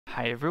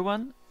Hi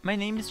everyone, my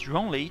name is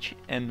João Leite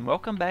and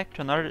welcome back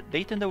to another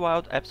Data in the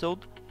Wild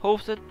episode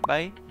hosted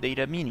by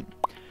Data Meaning.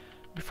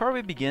 Before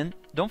we begin,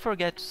 don't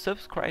forget to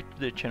subscribe to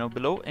the channel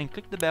below and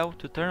click the bell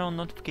to turn on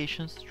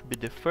notifications to be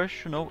the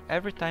first to know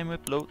every time we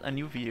upload a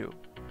new video.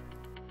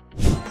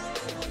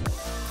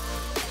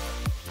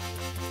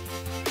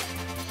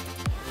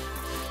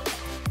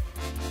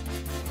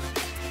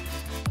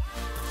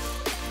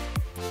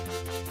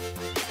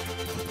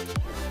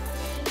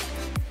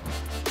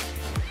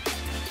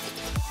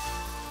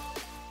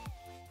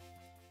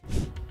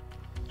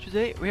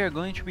 Today we are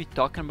going to be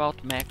talking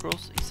about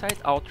macros inside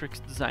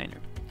Alteryx Designer,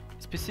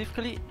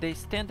 specifically the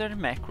standard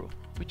macro,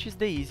 which is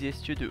the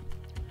easiest to do.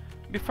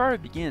 Before we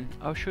begin,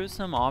 I'll show you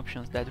some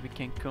options that we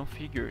can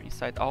configure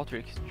inside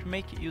Alteryx to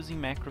make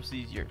using macros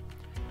easier.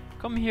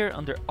 Come here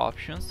under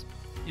Options,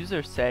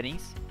 User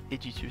Settings,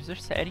 Edit User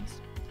Settings.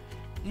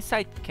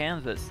 Inside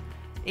Canvas,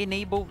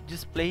 enable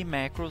Display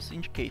Macros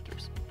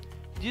Indicators.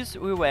 This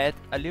will add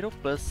a little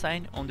plus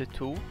sign on the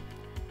tool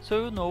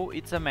so you know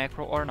it's a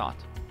macro or not.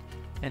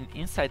 And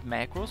inside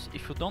macros,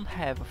 if you don't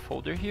have a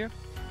folder here,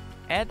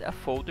 add a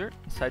folder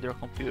inside your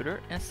computer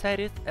and set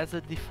it as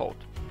a default.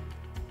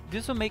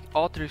 This will make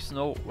Alteryx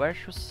know where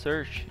to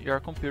search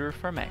your computer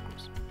for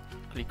macros.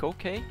 Click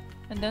OK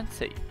and then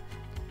save.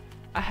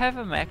 I have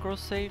a macro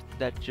saved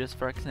that, just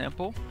for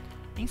example,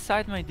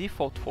 inside my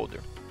default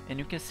folder, and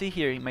you can see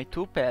here in my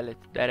tool palette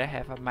that I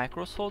have a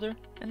macros folder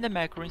and the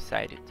macro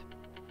inside it.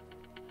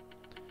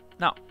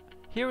 Now,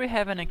 here we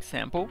have an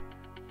example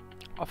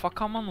of a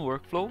common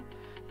workflow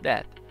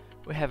that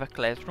we have a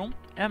classroom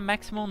and a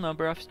maximum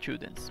number of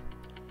students.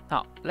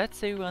 Now, let's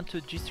say we want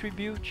to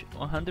distribute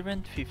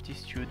 150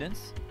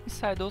 students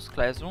inside those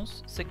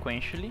classrooms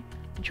sequentially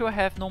until I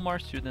have no more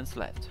students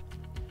left.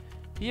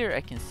 Here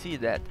I can see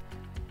that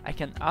I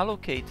can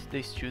allocate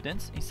the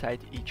students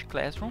inside each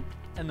classroom,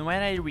 and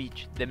when I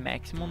reach the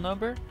maximum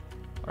number,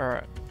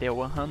 or the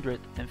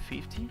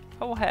 150,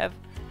 I will have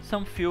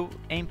some few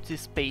empty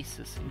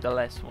spaces in the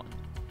last one.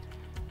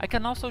 I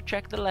can also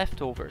check the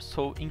leftovers,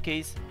 so in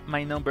case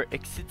my number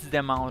exceeds the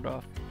amount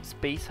of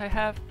space I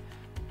have,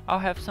 I'll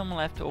have some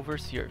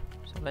leftovers here.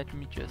 So let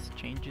me just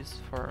change this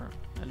for,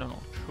 I don't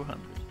know,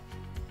 200.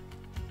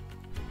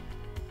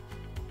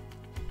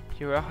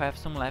 Here I'll have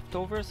some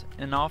leftovers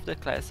and all of the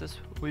classes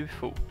will be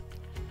full.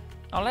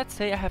 Now let's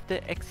say I have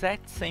the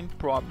exact same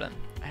problem.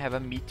 I have a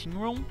meeting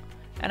room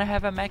and I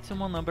have a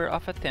maximum number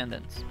of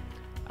attendants.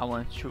 I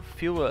want to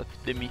fill up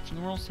the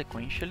meeting room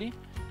sequentially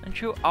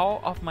until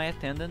all of my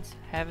attendants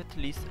have at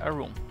least a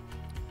room.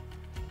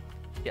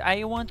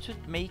 I want to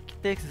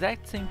make the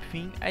exact same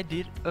thing I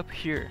did up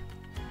here,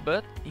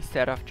 but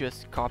instead of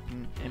just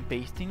copying and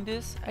pasting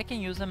this, I can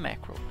use a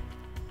macro.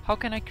 How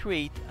can I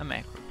create a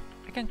macro?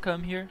 I can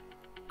come here,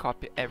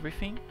 copy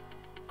everything,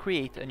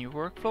 create a new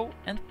workflow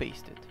and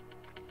paste it.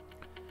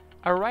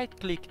 I right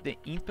click the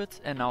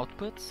inputs and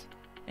outputs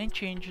and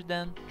change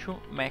them to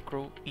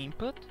macro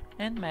input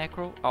and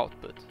macro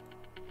output.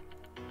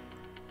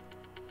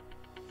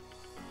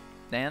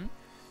 Then,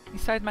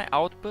 inside my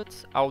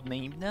outputs, I'll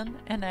name them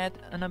and add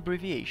an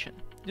abbreviation.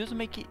 This will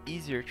make it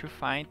easier to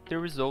find the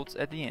results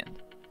at the end.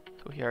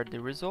 So here are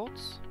the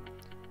results,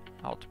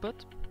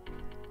 output.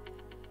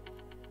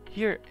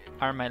 Here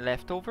are my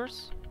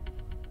leftovers.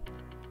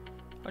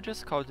 I'll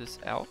just call this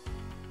L.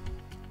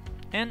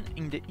 And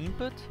in the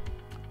input,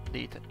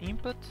 data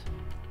input,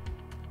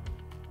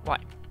 Y.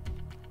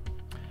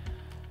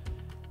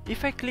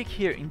 If I click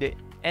here in the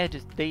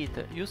edit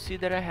data, you'll see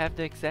that I have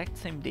the exact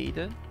same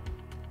data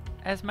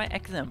as my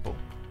example,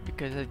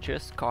 because I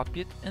just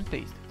copied and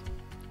pasted.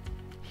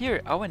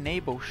 Here I'll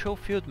enable show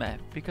field map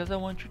because I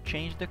want to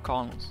change the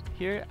columns.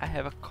 Here I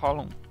have a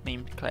column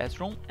named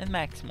classroom and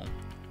maximum,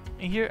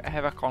 and here I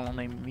have a column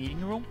named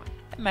meeting room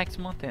and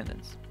maximum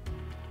attendance.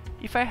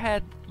 If I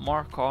had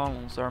more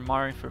columns or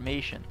more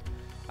information,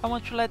 I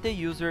want to let the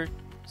user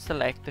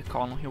select the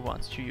column he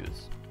wants to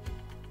use.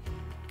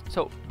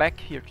 So back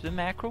here to the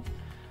macro,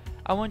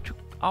 I want to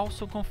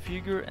also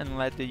configure and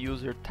let the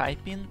user type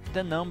in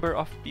the number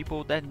of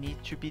people that need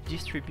to be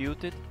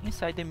distributed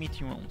inside the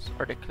meeting rooms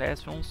or the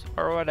classrooms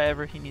or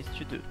whatever he needs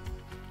to do.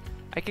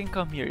 I can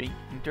come here in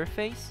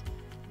interface,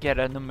 get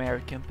a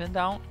numeric up and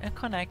down and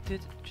connect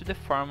it to the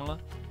formula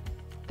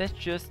that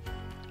just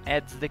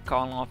adds the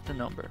column of the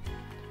number.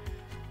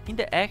 In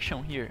the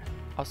action here,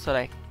 I'll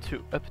select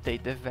to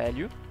update the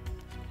value,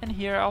 and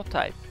here I'll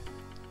type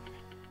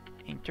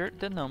enter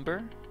the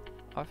number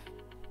of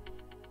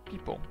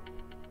people.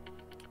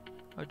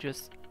 I'll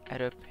just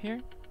add up here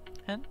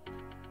and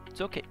it's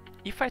okay.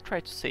 If I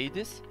try to save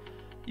this,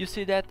 you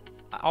see that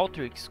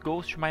Alteryx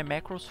goes to my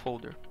macros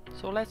folder.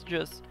 So let's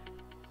just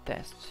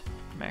test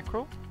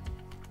macro,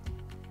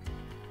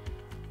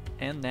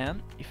 and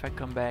then if I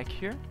come back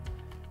here,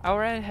 I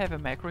already have a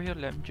macro here.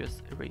 Let me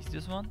just erase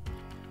this one.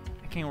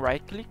 I can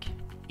right click,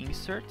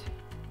 insert,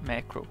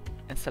 macro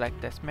and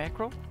select test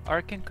macro, or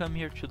I can come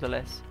here to the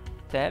last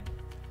tab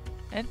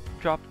and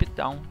drop it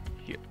down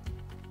here.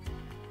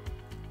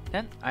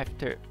 Then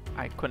after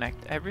I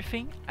connect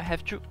everything, I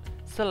have to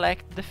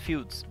select the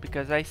fields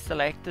because I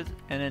selected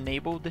and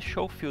enabled the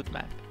show field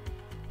map.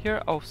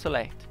 Here I'll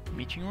select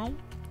meeting room,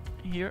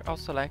 here I'll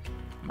select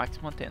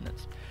maximum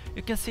attendance.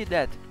 You can see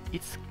that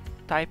it's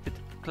typed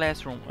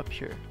classroom up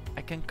here.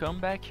 I can come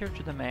back here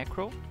to the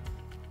macro,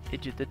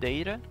 edit the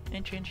data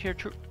and change here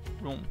to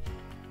room.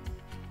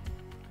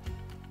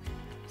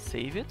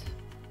 Save it,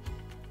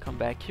 come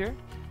back here,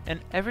 and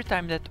every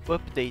time that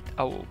update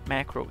our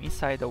macro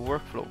inside the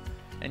workflow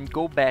and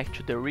go back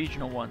to the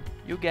original one,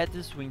 you get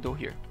this window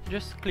here.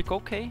 Just click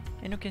OK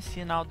and you can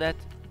see now that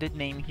the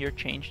name here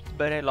changed,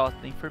 but I lost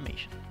the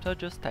information. So I'll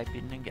just type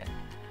it in again.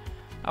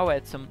 I'll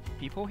add some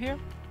people here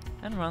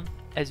and run.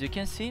 As you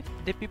can see,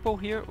 the people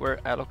here were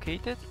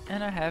allocated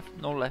and I have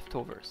no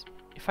leftovers.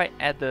 If I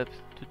add up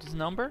to this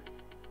number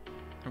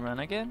and run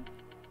again,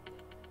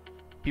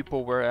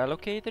 people were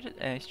allocated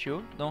and I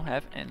still don't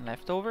have any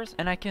leftovers,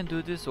 and I can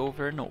do this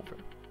over and over.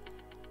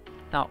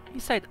 Now,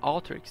 inside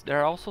Alteryx, there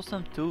are also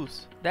some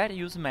tools that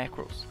use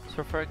macros.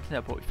 So for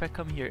example, if I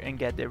come here and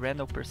get the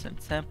random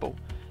 % sample,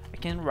 I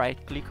can right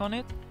click on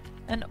it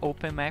and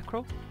open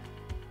macro,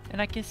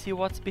 and I can see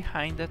what's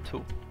behind that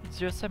tool. It's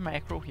just a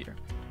macro here.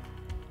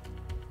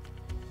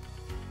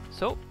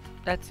 So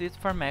that's it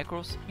for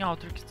macros in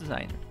Alteryx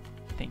Designer.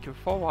 Thank you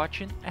for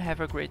watching and have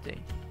a great day.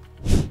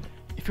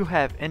 If you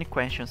have any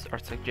questions or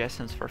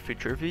suggestions for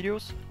future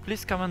videos,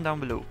 please comment down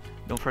below.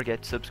 Don't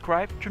forget to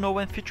subscribe to know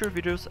when future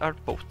videos are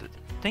posted.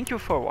 Thank you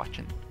for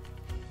watching.